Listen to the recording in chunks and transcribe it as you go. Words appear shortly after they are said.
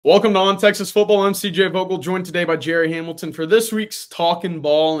Welcome to On Texas Football. I'm CJ Vogel, joined today by Gerry Hamilton for this week's Talkin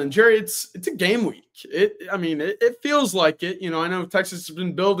Ball. And Gerry, it's a game week. It feels like it. I know Texas has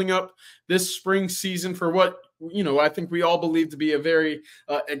been building up this spring season for what I think we all believe to be a very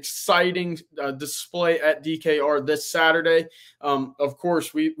exciting display at DKR this Saturday. Of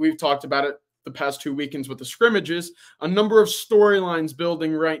course, we've talked about it the past 2 weekends with the scrimmages. A number of storylines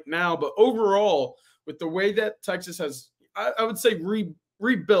building right now, but overall, with the way that Texas has, I would say,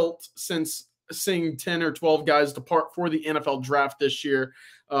 rebuilt since seeing 10 or 12 guys depart for the NFL draft this year.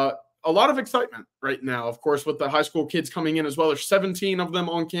 A lot of excitement right now, of course, with the high school kids coming in as well. There's 17 of them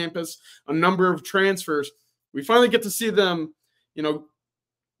on campus, a number of transfers. We finally get to see them,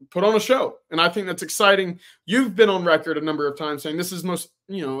 put on a show. And I think that's exciting. You've been on record a number of times saying this is the most,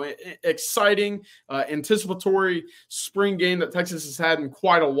 exciting, anticipatory spring game that Texas has had in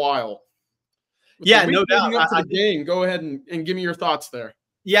quite a while. Yeah, no doubt. Up to the game. Go ahead and give me your thoughts there.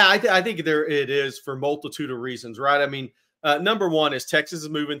 Yeah, I think it is for a multitude of reasons, right? I mean, number one is Texas is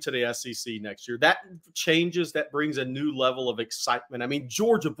moving to the SEC next year. That brings a new level of excitement. I mean,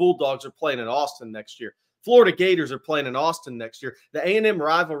 Georgia Bulldogs are playing in Austin next year. Florida Gators are playing in Austin next year. The A&M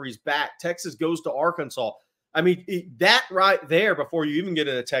rivalry's back. Texas goes to Arkansas. I mean, that right there before you even get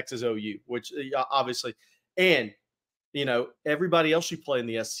into Texas OU, which obviously, and everybody else you play in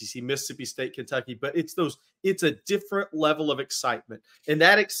the SEC, Mississippi State, Kentucky, but it's a different level of excitement. And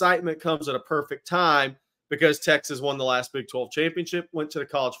that excitement comes at a perfect time because Texas won the last Big 12 championship, went to the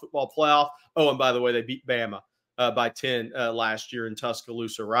college football playoff. Oh, and by the way, they beat Bama by 10 last year in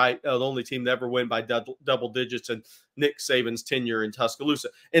Tuscaloosa, right? The only team to ever win by double digits in Nick Saban's tenure in Tuscaloosa.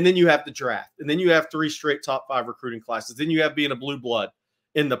 And then you have the draft. And then you have 3 straight top 5 recruiting classes. Then you have being a blue blood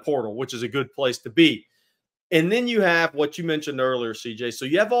in the portal, which is a good place to be. And then you have what you mentioned earlier, CJ. So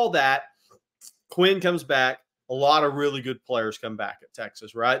you have all that. Quinn comes back. A lot of really good players come back at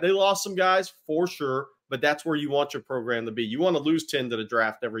Texas, right? They lost some guys for sure, but that's where you want your program to be. You want to lose 10 to the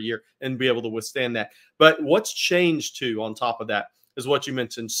draft every year and be able to withstand that. But what's changed, too, on top of that is what you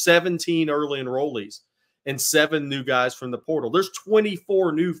mentioned, 17 early enrollees and 7 new guys from the portal. There's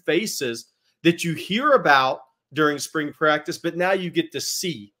 24 new faces that you hear about during spring practice, but now you get to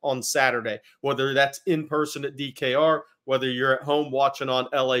see on Saturday, whether that's in person at DKR, whether you're at home watching on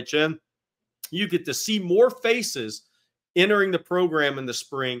LHN, you get to see more faces entering the program in the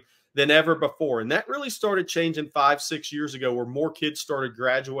spring than ever before. And that really started changing 5-6 years ago, where more kids started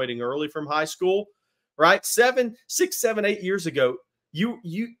graduating early from high school, right? 6, 7, 8 years ago, you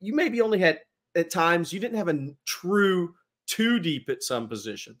maybe only had, at times, you didn't have a true too deep at some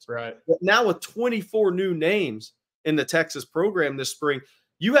positions. Right. But now with 24 new names in the Texas program this spring,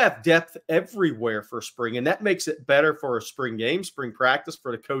 you have depth everywhere for spring, and that makes it better for a spring game, spring practice,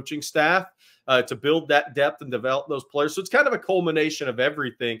 for the coaching staff to build that depth and develop those players. So it's kind of a culmination of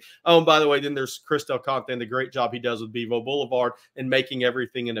everything. Oh, and by the way, then there's Chris Del Conte and the great job he does with Bevo Boulevard and making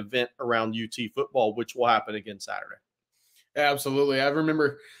everything an event around UT football, which will happen again Saturday. Absolutely. I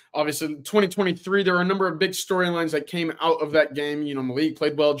remember, obviously, 2023, there were a number of big storylines that came out of that game. Malik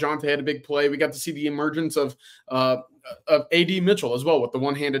played well. Jonte had a big play. We got to see the emergence of A.D. Mitchell as well with the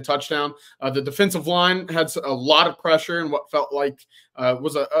one-handed touchdown. The defensive line had a lot of pressure and what felt like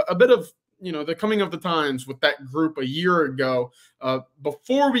was a bit of, the coming of the times with that group a year ago.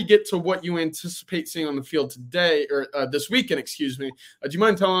 Before we get to what you anticipate seeing on the field today, or this weekend, excuse me, do you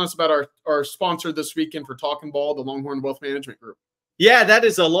mind telling us about our sponsor this weekend for Talkin Ball, the Longhorn Wealth Management Group? Yeah, that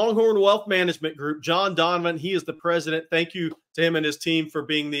is a Longhorn Wealth Management Group. John Donovan, he is the president. Thank you to him and his team for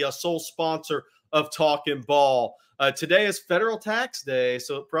being the sole sponsor of Talkin Ball. Today is federal tax day,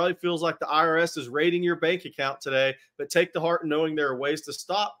 so it probably feels like the IRS is raiding your bank account today, but take to heart knowing there are ways to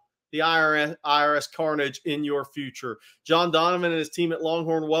stop the IRS carnage in your future. John Donovan and his team at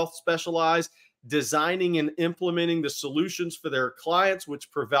Longhorn Wealth specialize designing and implementing the solutions for their clients, which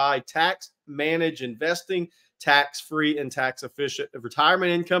provide tax-managed investing, tax-free and tax-efficient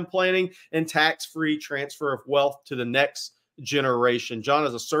retirement income planning, and tax-free transfer of wealth to the next generation. John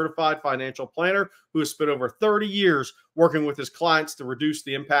is a certified financial planner who has spent over 30 years working with his clients to reduce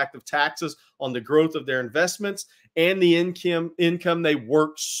the impact of taxes on the growth of their investments and the income they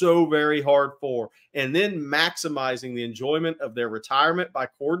worked so very hard for, and then maximizing the enjoyment of their retirement by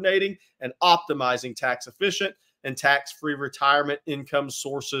coordinating and optimizing tax-efficient and tax-free retirement income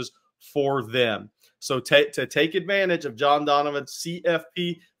sources for them. So to take advantage of John Donovan's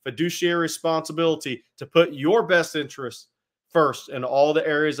CFP fiduciary responsibility to put your best interests first in all the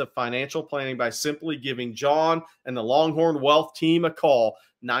areas of financial planning by simply giving John and the Longhorn Wealth team a call,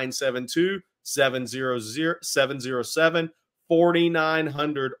 972-707-4200.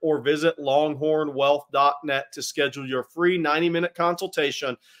 4900 or visit longhornwealth.net to schedule your free 90-minute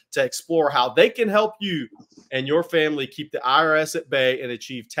consultation to explore how they can help you and your family keep the IRS at bay and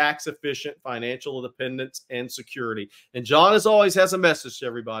achieve tax-efficient financial independence and security. And John, as always, has a message to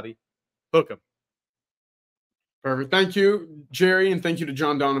everybody. Hook 'em. Perfect. Thank you, Jerry, and thank you to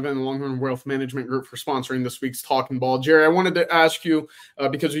John Donovan and the Longhorn Wealth Management Group for sponsoring this week's Talkin Ball. Jerry, I wanted to ask you,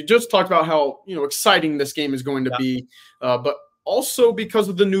 because we just talked about how exciting this game is going to be, but also because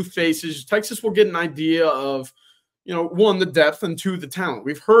of the new faces, Texas will get an idea of, one, the depth, and two, the talent.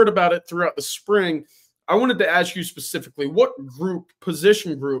 We've heard about it throughout the spring. I wanted to ask you specifically, what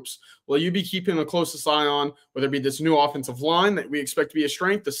position groups will you be keeping the closest eye on, whether it be this new offensive line that we expect to be a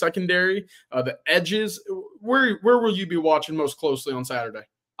strength, the secondary, the edges? Where will you be watching most closely on Saturday?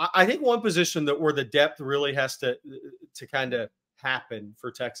 I think one position where the depth really has to kind of happen for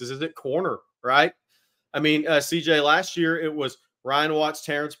Texas is at corner, right? I mean, CJ, last year it was Ryan Watts,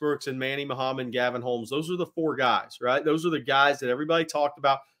 Terrence Brooks, and Manny Muhammad, and Gavin Holmes. Those are the four guys, right? Those are the guys that everybody talked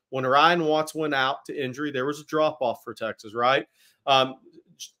about. When Ryan Watts went out to injury, there was a drop-off for Texas, right?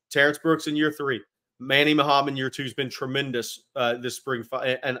 Terrence Brooks in year 3. Manny Muhammad in year 2 has been tremendous this spring,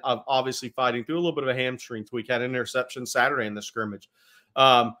 and obviously fighting through a little bit of a hamstring tweak. Had an interception Saturday in the scrimmage.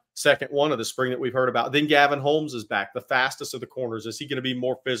 Second one of the spring that we've heard about. Then Gavin Holmes is back, the fastest of the corners. Is he going to be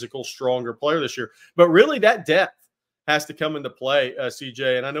more physical, stronger player this year? But really that depth has to come into play,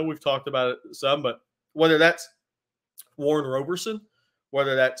 CJ. And I know we've talked about it some, but whether that's Warren Roberson,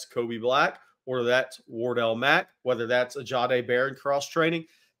 whether that's Kobe Black, whether that's Wardell Mack, whether that's Ajade Barron cross-training,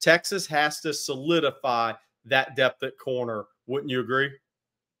 Texas has to solidify that depth at corner. Wouldn't you agree?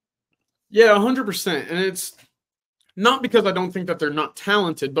 Yeah, 100%. And it's not because I don't think that they're not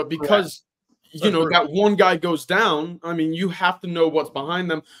talented, but because, that one guy goes down. I mean, you have to know what's behind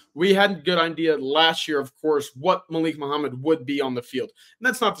them. We had a good idea last year, of course, what Malik Muhammad would be on the field. And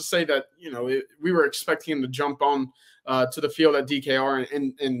that's not to say that, we were expecting him to jump on to the field at DKR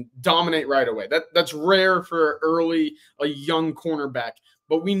and dominate right away. That's rare for a young cornerback.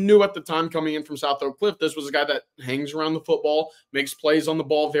 But we knew at the time coming in from South Oak Cliff, this was a guy that hangs around the football, makes plays on the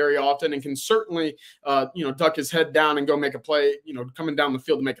ball very often, and can certainly, duck his head down and go make a play, coming down the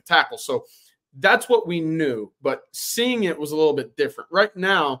field to make a tackle. So that's what we knew. But seeing it was a little bit different. Right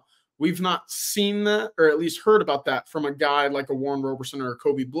now, we've not seen that, or at least heard about that from a guy like a Warren Roberson or a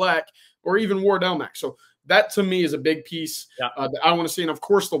Kobe Black or even Wardell Mack. So that to me is a big piece that I want to see. And of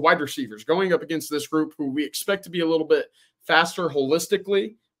course, the wide receivers going up against this group who we expect to be a little bit faster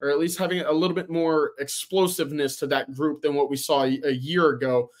holistically, or at least having a little bit more explosiveness to that group than what we saw a year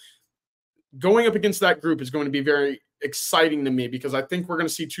ago. Going up against that group is going to be very exciting to me because I think we're going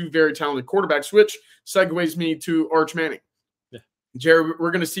to see two very talented quarterbacks, which segues me to Arch Manning. Jerry,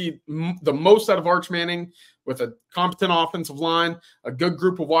 we're going to see the most out of Arch Manning with a competent offensive line, a good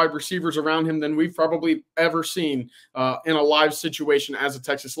group of wide receivers around him than we've probably ever seen in a live situation as a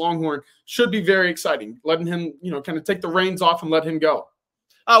Texas Longhorn. Should be very exciting. Letting him, kind of take the reins off and let him go.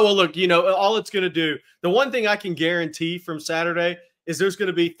 Oh, well, look, all it's going to do, the one thing I can guarantee from Saturday is there's going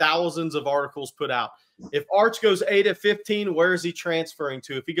to be thousands of articles put out. If Arch goes 8 of 15, where is he transferring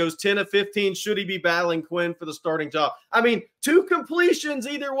to? If he goes 10 of 15, should he be battling Quinn for the starting job? I mean, 2 completions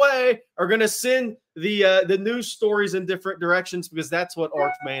either way are going to send the news stories in different directions because that's what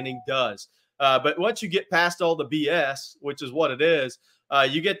Arch Manning does. But once you get past all the BS, which is what it is,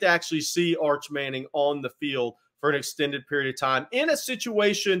 you get to actually see Arch Manning on the field for an extended period of time in a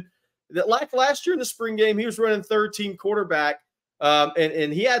situation that, like last year in the spring game, he was running third-team quarterback.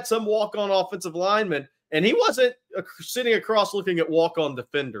 And he had some walk-on offensive linemen, and he wasn't sitting across looking at walk-on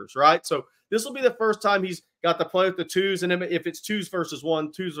defenders, right? So this will be the first time he's got to play with the twos, and if it's 2s versus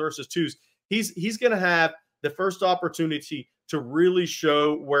 1, 2s versus 2s, he's going to have the first opportunity to really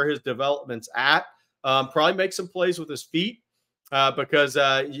show where his development's at. Probably make some plays with his feet because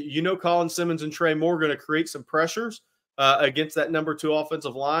Colin Simmons and Trey Moore are going to create some pressures against that number 2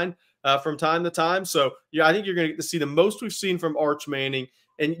 offensive line from time to time. So, I think you're going to get to see the most we've seen from Arch Manning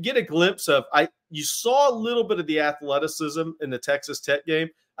and get a glimpse of you saw a little bit of the athleticism in the Texas Tech game.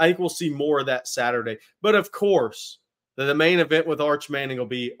 I think we'll see more of that Saturday. But, of course, the main event with Arch Manning will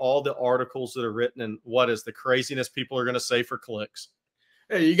be all the articles that are written and what is the craziness people are going to say for clicks.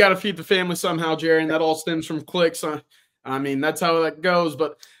 Hey, you got to feed the family somehow, Jerry, and that all stems from clicks. I mean, that's how that goes.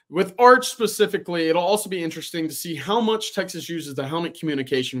 But with Arch specifically, it'll also be interesting to see how much Texas uses the helmet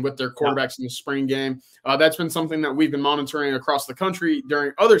communication with their quarterbacks in the spring game. That's been something that we've been monitoring across the country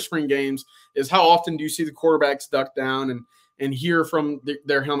during other spring games, is how often do you see the quarterbacks duck down and hear from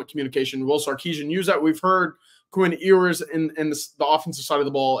their helmet communication. Will Sarkisian use that? We've heard Quinn Ewers in the offensive side of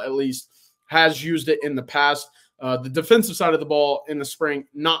the ball, at least, has used it in the past. The defensive side of the ball in the spring,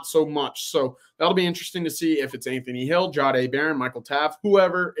 not so much. So that'll be interesting to see if it's Anthony Hill, Jahdae Barron, Michael Taft,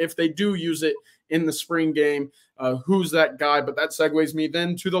 whoever, if they do use it in the spring game, who's that guy? But that segues me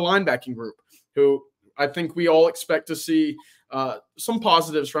then to the linebacking group, who I think we all expect to see some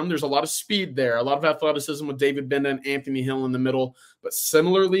positives from. There's a lot of speed there, a lot of athleticism with David Benda and Anthony Hill in the middle. But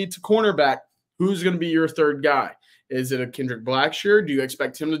similarly to cornerback, who's going to be your third guy? Is it a Kendrick Blackshear? Do you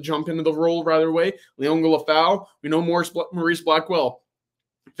expect him to jump into the role right away? Leon Galafau, we know Maurice Blackwell,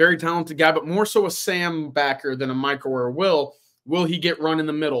 very talented guy, but more so a Sam backer than a Michael or a Will. Will he get run in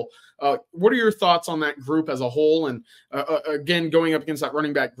the middle? What are your thoughts on that group as a whole? And again, going up against that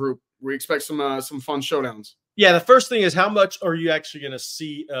running back group, we expect some fun showdowns. Yeah, the first thing is, how much are you actually going to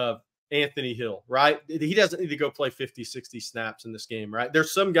see of Anthony Hill, right? He doesn't need to go play 50, 60 snaps in this game, right?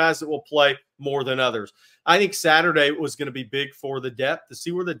 There's some guys that will play more than others. I think Saturday was going to be big for the depth, to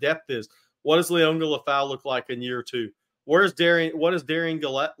see where the depth is. What does Leon Galafau look like in year two? What does Darian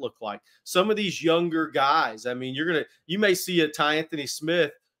Gillette look like? Some of these younger guys, I mean, you may see a Ty Anthony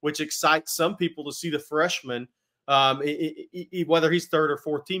Smith, which excites some people to see the freshman, whether he's third or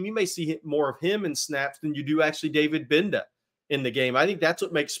fourth team. You may see more of him in snaps than you do actually David Benda in the game. I think that's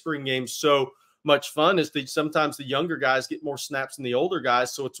what makes spring games so much fun, is that sometimes the younger guys get more snaps than the older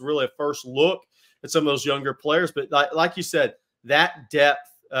guys. So it's really a first look at some of those younger players. But like you said, that depth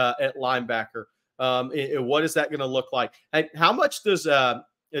at linebacker, what is that going to look like? And how much does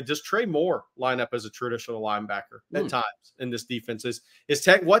Trey Moore line up as a traditional linebacker at times in this defense?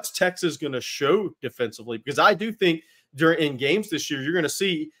 What's Texas going to show defensively? Because I do think in games this year, you're going to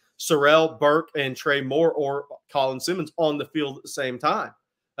see Sorrell, Burke, and Trey Moore or Colin Simmons on the field at the same time.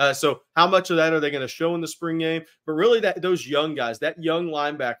 So how much of that are they going to show in the spring game? But really, those young guys, that young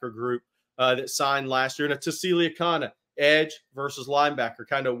linebacker group that signed last year, and a Tassili Akana, edge versus linebacker,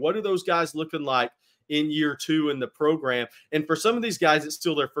 kind of what are those guys looking like in year two in the program? And for some of these guys, it's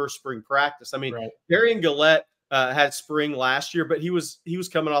still their first spring practice. I mean, right. Darian Gillette had spring last year, but he was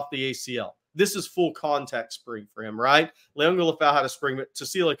coming off the ACL. This is full contact spring for him, right? Leon Galafau had a spring, but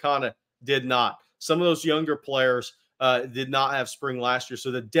Tassili Akana did not. Some of those younger players did not have spring last year.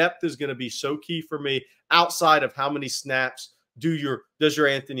 So the depth is going to be so key for me, outside of how many snaps does your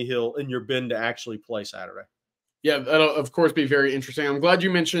Anthony Hill and your Benda actually play Saturday. Yeah, that'll, of course, be very interesting. I'm glad you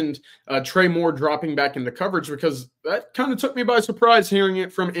mentioned Trey Moore dropping back into coverage, because that kind of took me by surprise hearing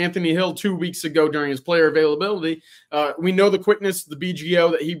it from Anthony Hill 2 weeks ago during his player availability. We know the quickness, the BGO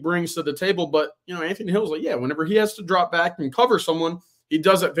that he brings to the table, but, Anthony Hill's like, yeah, whenever he has to drop back and cover someone, he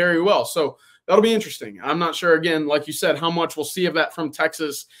does it very well. So that'll be interesting. I'm not sure, again, like you said, how much we'll see of that from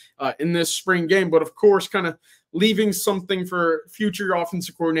Texas in this spring game, but of course, kind of leaving something for future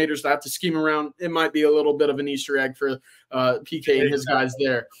offensive coordinators to have to scheme around. It might be a little bit of an Easter egg for PK and his guys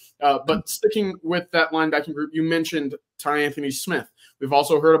there. But sticking with that linebacking group, you mentioned Ty Anthony Smith. We've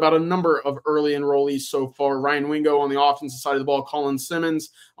also heard about a number of early enrollees so far. Ryan Wingo on the offensive side of the ball, Colin Simmons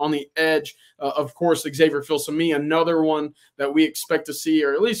on the edge. Of course, Xavier Filsaime, another one that we expect to see,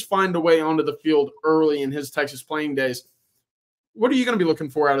 or at least find a way onto the field early in his Texas playing days. What are you going to be looking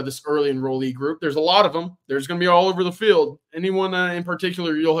for out of this early enrollee group? There's a lot of them. There's going to be all over the field. Anyone in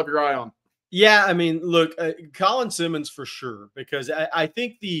particular you'll have your eye on? Yeah, I mean, look, Colin Simmons for sure, because I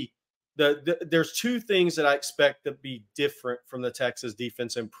think there's two things that I expect to be different from the Texas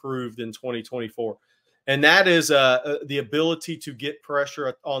defense improved in 2024. And that is the ability to get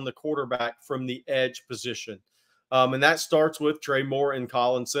pressure on the quarterback from the edge position. And that starts with Trey Moore and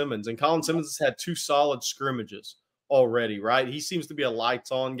Colin Simmons. And Colin Simmons has had 2 solid scrimmages already, right? He seems to be a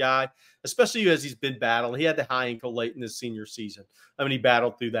lights-on guy, especially as he's been battling. He had the high ankle late in his senior season. I mean, he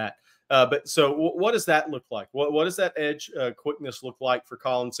battled through that. But so what does that look like? What does that edge quickness look like for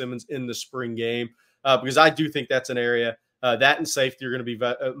Colin Simmons in the spring game? Because I do think that's an area that and safety are going to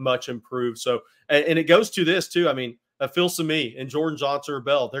be much improved. So, and it goes to this too. I mean, Filsaime and Jordan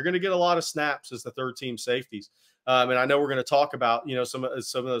Johnson-Rebell, they're going to get a lot of snaps as the third team safeties. And I know we're going to talk about, some of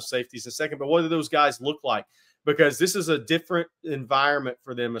those safeties in a second, but what do those guys look like? Because this is a different environment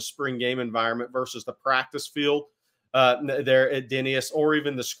for them, a spring game environment versus the practice field there at Dennis, or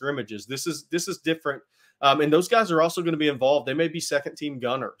even the scrimmages. This is different. And those guys are also going to be involved. They may be second team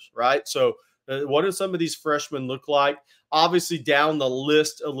gunners, right? So what do some of these freshmen look like? Obviously down the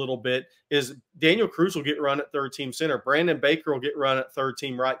list a little bit is Daniel Cruz will get run at third team center. Brandon Baker will get run at third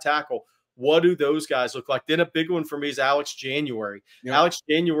team right tackle. What do those guys look like? Then a big one for me is Alex January. Yep. Alex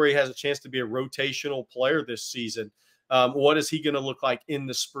January has a chance to be a rotational player this season. What is he going to look like in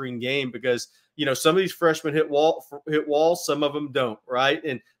the spring game? Because, some of these freshmen hit walls, some of them don't, right?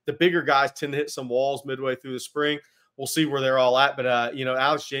 And the bigger guys tend to hit some walls midway through the spring. We'll see where they're all at. But,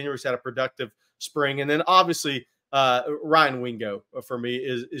 Alex January's had a productive spring. And then obviously Ryan Wingo for me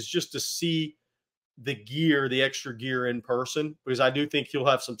is just to see the extra gear in person, because I do think he'll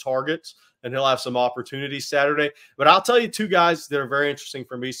have some targets and he'll have some opportunities Saturday. But I'll tell you two guys that are very interesting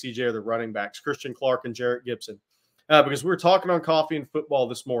for me, CJ, are the running backs, Christian Clark and Jarrett Gibson, because we were talking on Coffee and Football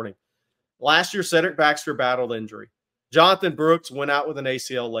this morning. Last year, Cedric Baxter battled injury. Jonathan Brooks went out with an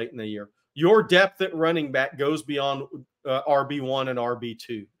ACL late in the year. Your depth at running back goes beyond RB1 and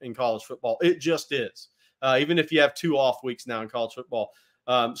RB2 in college football. It just is, even if you have 2 off weeks now in college football.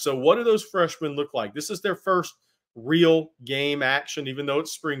 So what do those freshmen look like? This is their first real game action, even though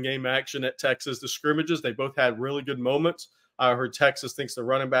it's spring game action at Texas. The scrimmages, they both had really good moments. I heard Texas thinks the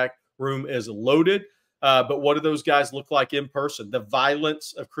running back room is loaded. But what do those guys look like in person? The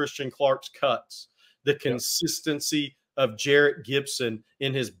violence of Christian Clark's cuts, the consistency of Jarrett Gibson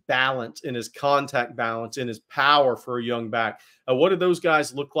in his balance, in his contact balance, in his power for a young back. What do those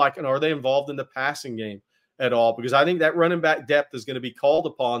guys look like, and are they involved in the passing game at all? Because I think that running back depth is going to be called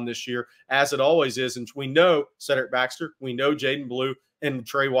upon this year, as it always is. And we know Cedric Baxter, we know Jaden Blue, and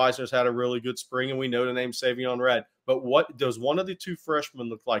Trey Wisner's had a really good spring, and we know the name Savion Red. But what does one of the 2 freshmen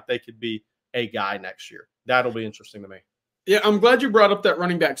look like they could be a guy next year? That'll be interesting to me. Yeah, I'm glad you brought up that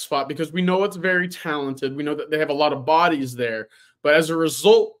running back spot, because we know it's very talented. We know that they have a lot of bodies there. But as a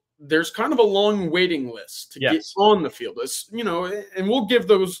result, there's kind of a long waiting list to get on the field. It's, and we'll give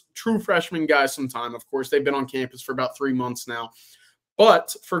those true freshman guys some time. Of course, they've been on campus for about 3 months now.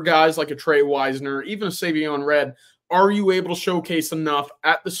 But for guys like a Trey Wisner, even a Savion Red, are you able to showcase enough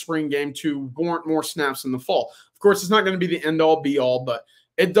at the spring game to warrant more snaps in the fall? Of course, it's not going to be the end-all, be-all, but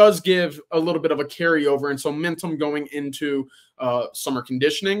it does give a little bit of a carryover and some momentum going into summer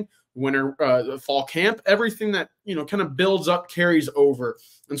conditioning, winter, fall camp. Everything that, kind of builds up carries over.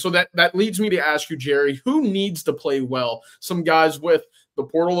 And so that leads me to ask you, Jerry, who needs to play well? Some guys with the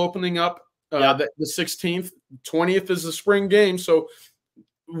portal opening up the 16th, 20th is the spring game. So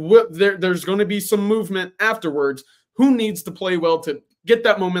there's going to be some movement afterwards. Who needs to play well to get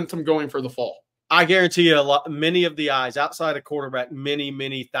that momentum going for the fall? I guarantee you many of the eyes outside of quarterback,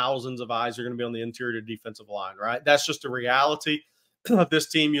 many thousands of eyes are going to be on the interior defensive line, right? That's just a reality of this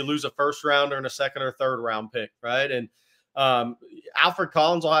team. You lose a first rounder and a second or third round pick, right? And Alfred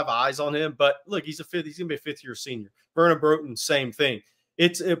Collins will have eyes on him, but look, he's going to be a 5th-year senior. Vernon Broughton, same thing.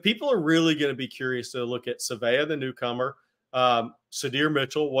 People are really going to be curious to look at Savea, the newcomer, Sadir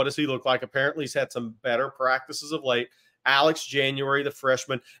Mitchell. What does he look like? Apparently he's had some better practices of late. Alex January, the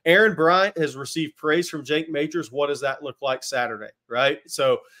freshman. Aaron Bryant has received praise from Jake Majors. What does that look like Saturday, right?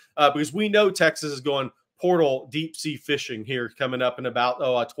 So because we know Texas is going portal deep sea fishing here coming up in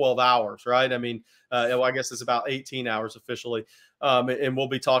about 12 hours, right? I mean, I guess it's about 18 hours officially. And we'll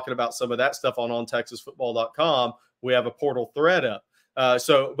be talking about some of that stuff on ontexasfootball.com. We have a portal thread up.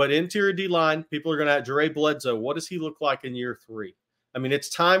 But interior D-line, people are going to have Jere Bledsoe. What does he look like in year 3? I mean, it's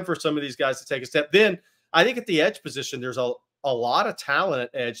time for some of these guys to take a step. Then I think at the edge position, there's a lot of talent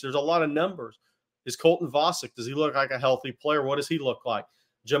at edge. There's a lot of numbers. Is Colton Vosick, does he look like a healthy player? What does he look like?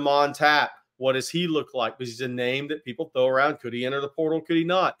 Jamon Tapp, what does he look like? Because he's a name that people throw around. Could he enter the portal? Could he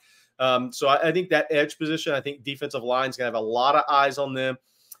not? So I think that edge position, I think defensive line's going to have a lot of eyes on them.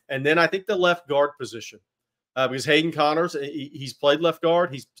 And then I think the left guard position, because Hayden Connors, he's played left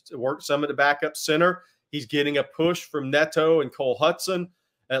guard. He's worked some at the backup center. He's getting a push from Neto and Cole Hudson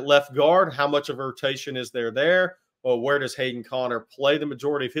at left guard. How much of a rotation is there? Well, where does Hayden Connor play the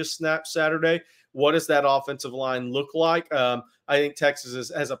majority of his snaps Saturday? What does that offensive line look like? I think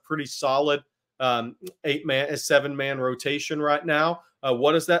Texas has a pretty solid 7-man rotation right now.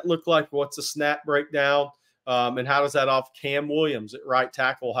 What does that look like? What's the snap breakdown? And how does that off Cam Williams at right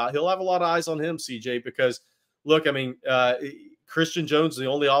tackle? He'll have a lot of eyes on him, CJ, because look, I mean, Christian Jones is the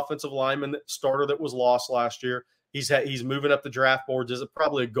only offensive lineman starter that was lost last year. He's moving up the draft boards as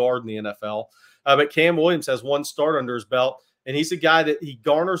probably a guard in the NFL. But Cam Williams has 1 start under his belt, and he's a guy that he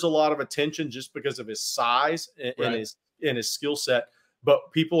garners a lot of attention just because of his size and his skill set.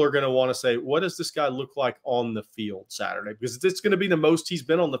 But people are going to want to say, what does this guy look like on the field Saturday? Because it's going to be the most he's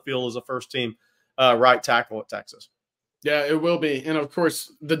been on the field as a first-team right tackle at Texas. Yeah, it will be. And, of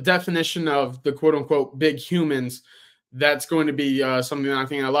course, the definition of the quote-unquote big humans, that's going to be something that I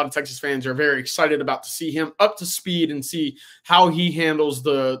think a lot of Texas fans are very excited about, to see him up to speed and see how he handles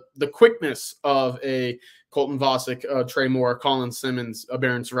the quickness of a Colton Vosick, Trey Moore, Colin Simmons,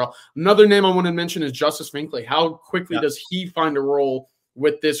 Barron Sorrell. Another name I want to mention is Justice Finkley. How quickly does he find a role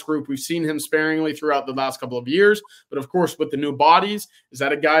with this group? We've seen him sparingly throughout the last couple of years, but of course with the new bodies, is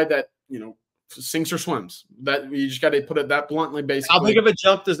that a guy that, sinks or swims? That you just got to put it that bluntly, basically. How big of a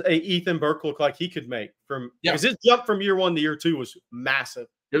jump does Ethan Burke look like he could make from? Because his jump from year 1 to year 2 was massive.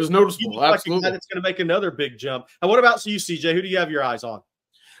 It was He noticeable. looks like a Absolutely. guy that's going to make another big jump. And what about you, CJ? Who do you have your eyes on?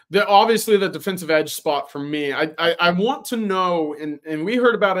 Obviously the defensive edge spot for me. I want to know, and we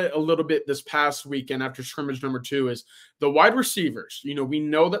heard about it a little bit this past weekend after scrimmage number 2, is the wide receivers. You know, we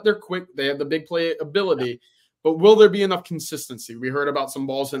know that they're quick, they have the big play ability, but will there be enough consistency? We heard about some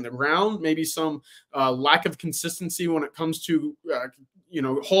balls in the ground, maybe some lack of consistency when it comes to you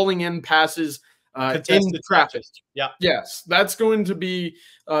know, hauling in passes in traffic. Yeah. Yes, that's going to be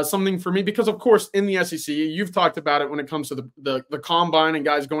something for me because, of course, in the SEC, you've talked about it when it comes to the combine and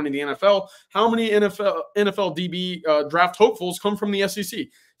guys going to the NFL. How many NFL DB draft hopefuls come from the SEC?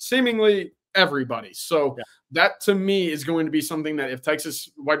 Seemingly everybody. So that, to me, is going to be something that if Texas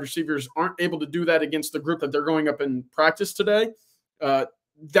wide receivers aren't able to do that against the group that they're going up in practice today,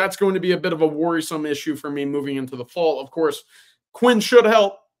 that's going to be a bit of a worrisome issue for me moving into the fall. Of course, Quinn should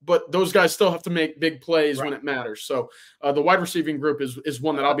help, but those guys still have to make big plays when it matters. So the wide receiving group is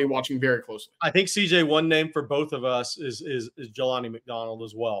one that I'll be watching very closely. I think, CJ, one name for both of us is Jelani McDonald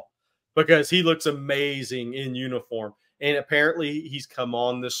as well, because he looks amazing in uniform. And apparently he's come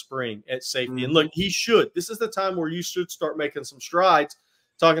on this spring at safety. And look, he should. This is the time where you should start making some strides.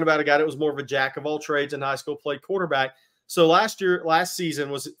 Talking about a guy that was more of a jack of all trades in high school, played quarterback. So last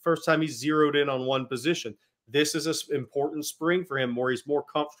season was the first time he zeroed in on one position. This is an important spring for him where he's more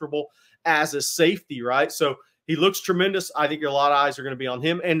comfortable as a safety, right? So he looks tremendous. I think a lot of eyes are going to be on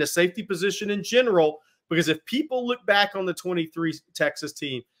him and the safety position in general, because if people look back on the 23 Texas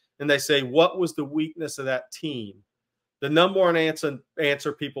team and they say, what was the weakness of that team? The number one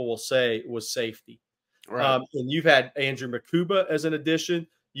answer people will say was safety. Right. And you've had Andrew Makuba as an addition.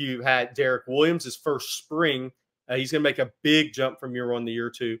 You've had Derek Williams, his first spring. He's going to make a big jump from year 1 to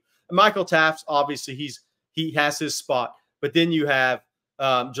year 2. And Michael Taft, obviously, he has his spot. But then you have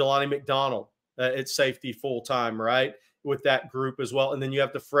Jelani McDonald at safety full-time, right, with that group as well. And then you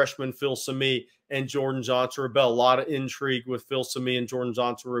have the freshman Phil Samee and Jordan Johnson-Rebel. A lot of intrigue with Phil Samee and Jordan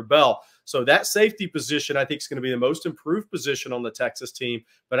Johnson-Rebel. So that safety position, I think, is going to be the most improved position on the Texas team.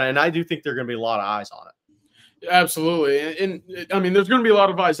 And I do think there are going to be a lot of eyes on it. Absolutely. And I mean, there's going to be a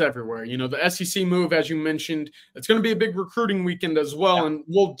lot of eyes everywhere. You know, the SEC move, as you mentioned, it's going to be a big recruiting weekend as well. Yeah. And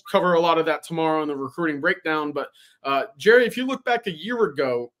we'll cover a lot of that tomorrow in the recruiting breakdown. But Jerry, if you look back a year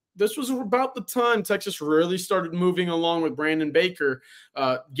ago, this was about the time Texas really started moving along with Brandon Baker,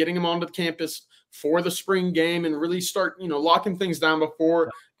 getting him onto the campus for the spring game and really start, you know, locking things down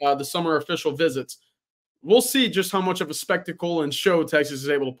before the summer official visits. We'll see just how much of a spectacle and show Texas is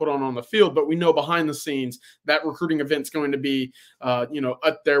able to put on the field, but we know behind the scenes that recruiting event's going to be, you know,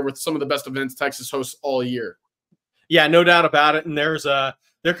 up there with some of the best events Texas hosts all year. Yeah, no doubt about it. And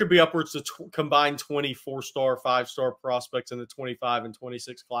there could be upwards to combined 20 4-star, 5-star prospects in the 25 and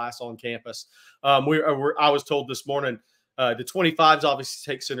 26 class on campus. I was told this morning the 25s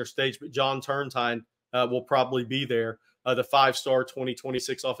obviously take center stage, but John Turntine will probably be there. The 5-star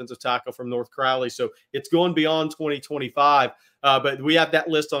 2026 offensive tackle from North Crowley. So it's going beyond 2025. But we have that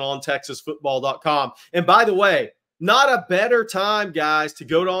list on ontexasfootball.com. And by the way, not a better time, guys, to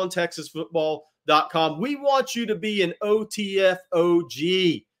go to ontexasfootball.com. We want you to be an OTF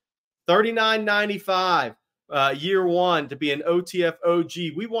OG. $39.95 year 1 to be an OTF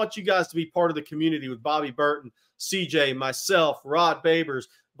OG. We want you guys to be part of the community with Bobby Burton, CJ, myself, Rod Babers,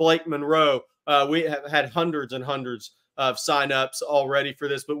 Blake Monroe. We have had hundreds and hundreds of signups already for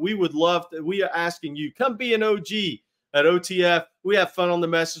this, but we would love to, we are asking you, come be an OG at OTF. We have fun on the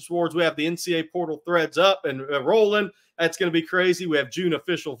message boards. We have the NCAA portal threads up and rolling. That's going to be crazy. We have June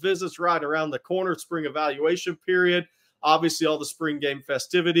official visits right around the corner, spring evaluation period, obviously all the spring game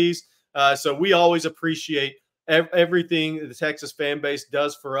festivities. So we always appreciate everything the Texas fan base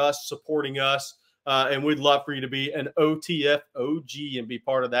does for us, supporting us. And we'd love for you to be an OTF OG and be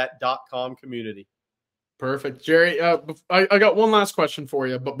part of that .com community. Perfect. Jerry, I got one last question for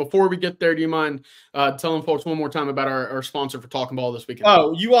you, but before we get there, do you mind telling folks one more time about our sponsor for Talkin Ball this weekend?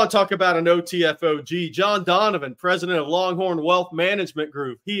 Oh, you want to talk about an OTFOG? John Donovan, president of Longhorn Wealth Management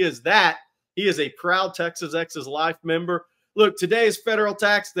Group. He is that. He is a proud Texas Ex's Life member. Look, today is federal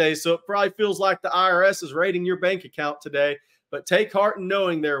tax day, so it probably feels like the IRS is raiding your bank account today. But take heart in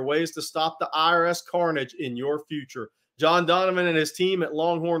knowing there are ways to stop the IRS carnage in your future. John Donovan and his team at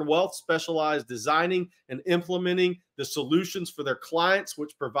Longhorn Wealth specialize designing and implementing the solutions for their clients,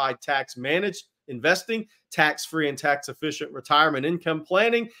 which provide tax-managed investing, tax-free and tax-efficient retirement income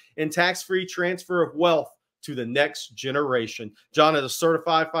planning, and tax-free transfer of wealth to the next generation. John is a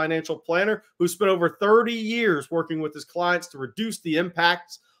certified financial planner who spent over 30 years working with his clients to reduce the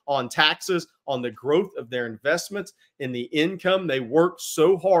impacts on taxes on the growth of their investments and the income they worked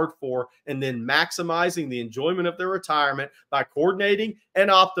so hard for, and then maximizing the enjoyment of their retirement by coordinating and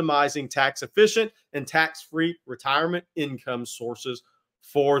optimizing tax-efficient and tax-free retirement income sources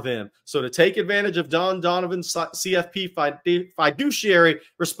for them. So to take advantage of Don Donovan's CFP fiduciary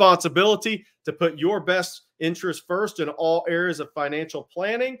responsibility to put your best interest first in all areas of financial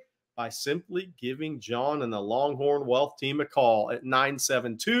planning, by simply giving John and the Longhorn Wealth team a call at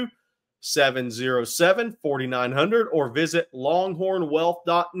 972-707-4900 or visit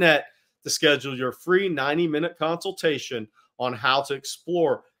longhornwealth.net to schedule your free 90-minute consultation on how to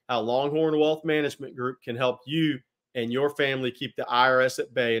explore how Longhorn Wealth Management Group can help you and your family keep the IRS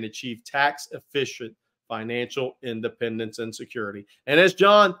at bay and achieve tax-efficient financial independence and security. And as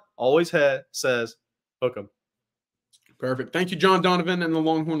John always says, hook 'em. Perfect. Thank you, John Donovan and the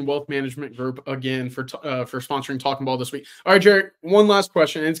Longhorn Wealth Management Group again for sponsoring Talkin Ball this week. All right, Jerry, one last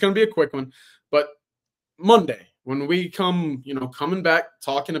question, and it's going to be a quick one. But Monday, when we coming back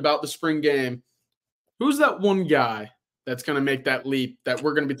talking about the spring game, who's that one guy that's going to make that leap that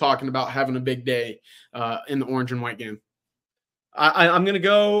we're going to be talking about having a big day in the orange and white game? I'm going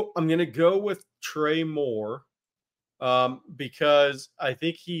to go with Trey Moore because I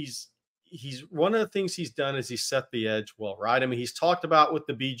think he's one of the things he's done is he set the edge well, right? I mean, he's talked about with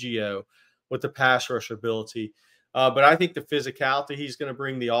the BGO, with the pass rush ability, but I think the physicality he's going to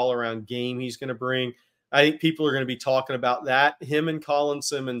bring, the all-around game he's going to bring, I think people are going to be talking about that. Him and Colin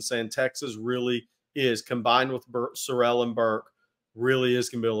Simmons saying Texas really is, combined with Sorrell and Burke, really is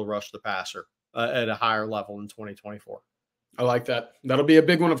going to be able to rush the passer at a higher level in 2024. I like that. That'll be a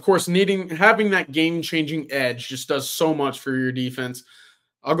big one. Of course, having that game-changing edge just does so much for your defense.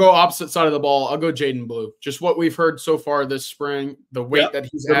 I'll go opposite side of the ball. I'll go Jaden Blue. Just what we've heard so far this spring, the weight that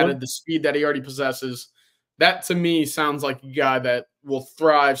he's added, the speed that he already possesses. That, to me, sounds like a guy that will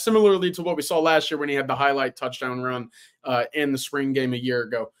thrive, similarly to what we saw last year when he had the highlight touchdown run in the spring game a year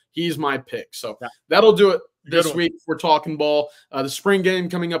ago. He's my pick. So that'll do it this week for Talkin Ball. The spring game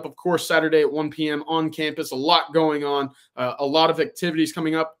coming up, of course, Saturday at 1 p.m. on campus. A lot going on, a lot of activities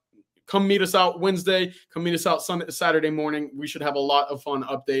coming up. Come meet us out Wednesday. Come meet us out Saturday morning. We should have a lot of fun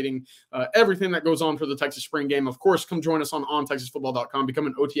updating everything that goes on for the Texas spring game. Of course, come join us on ontexasfootball.com. Become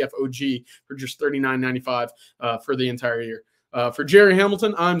an OTF OG for just $39.95 for the entire year. For Gerry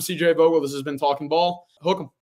Hamilton, I'm CJ Vogel. This has been Talkin Ball. Hook 'em.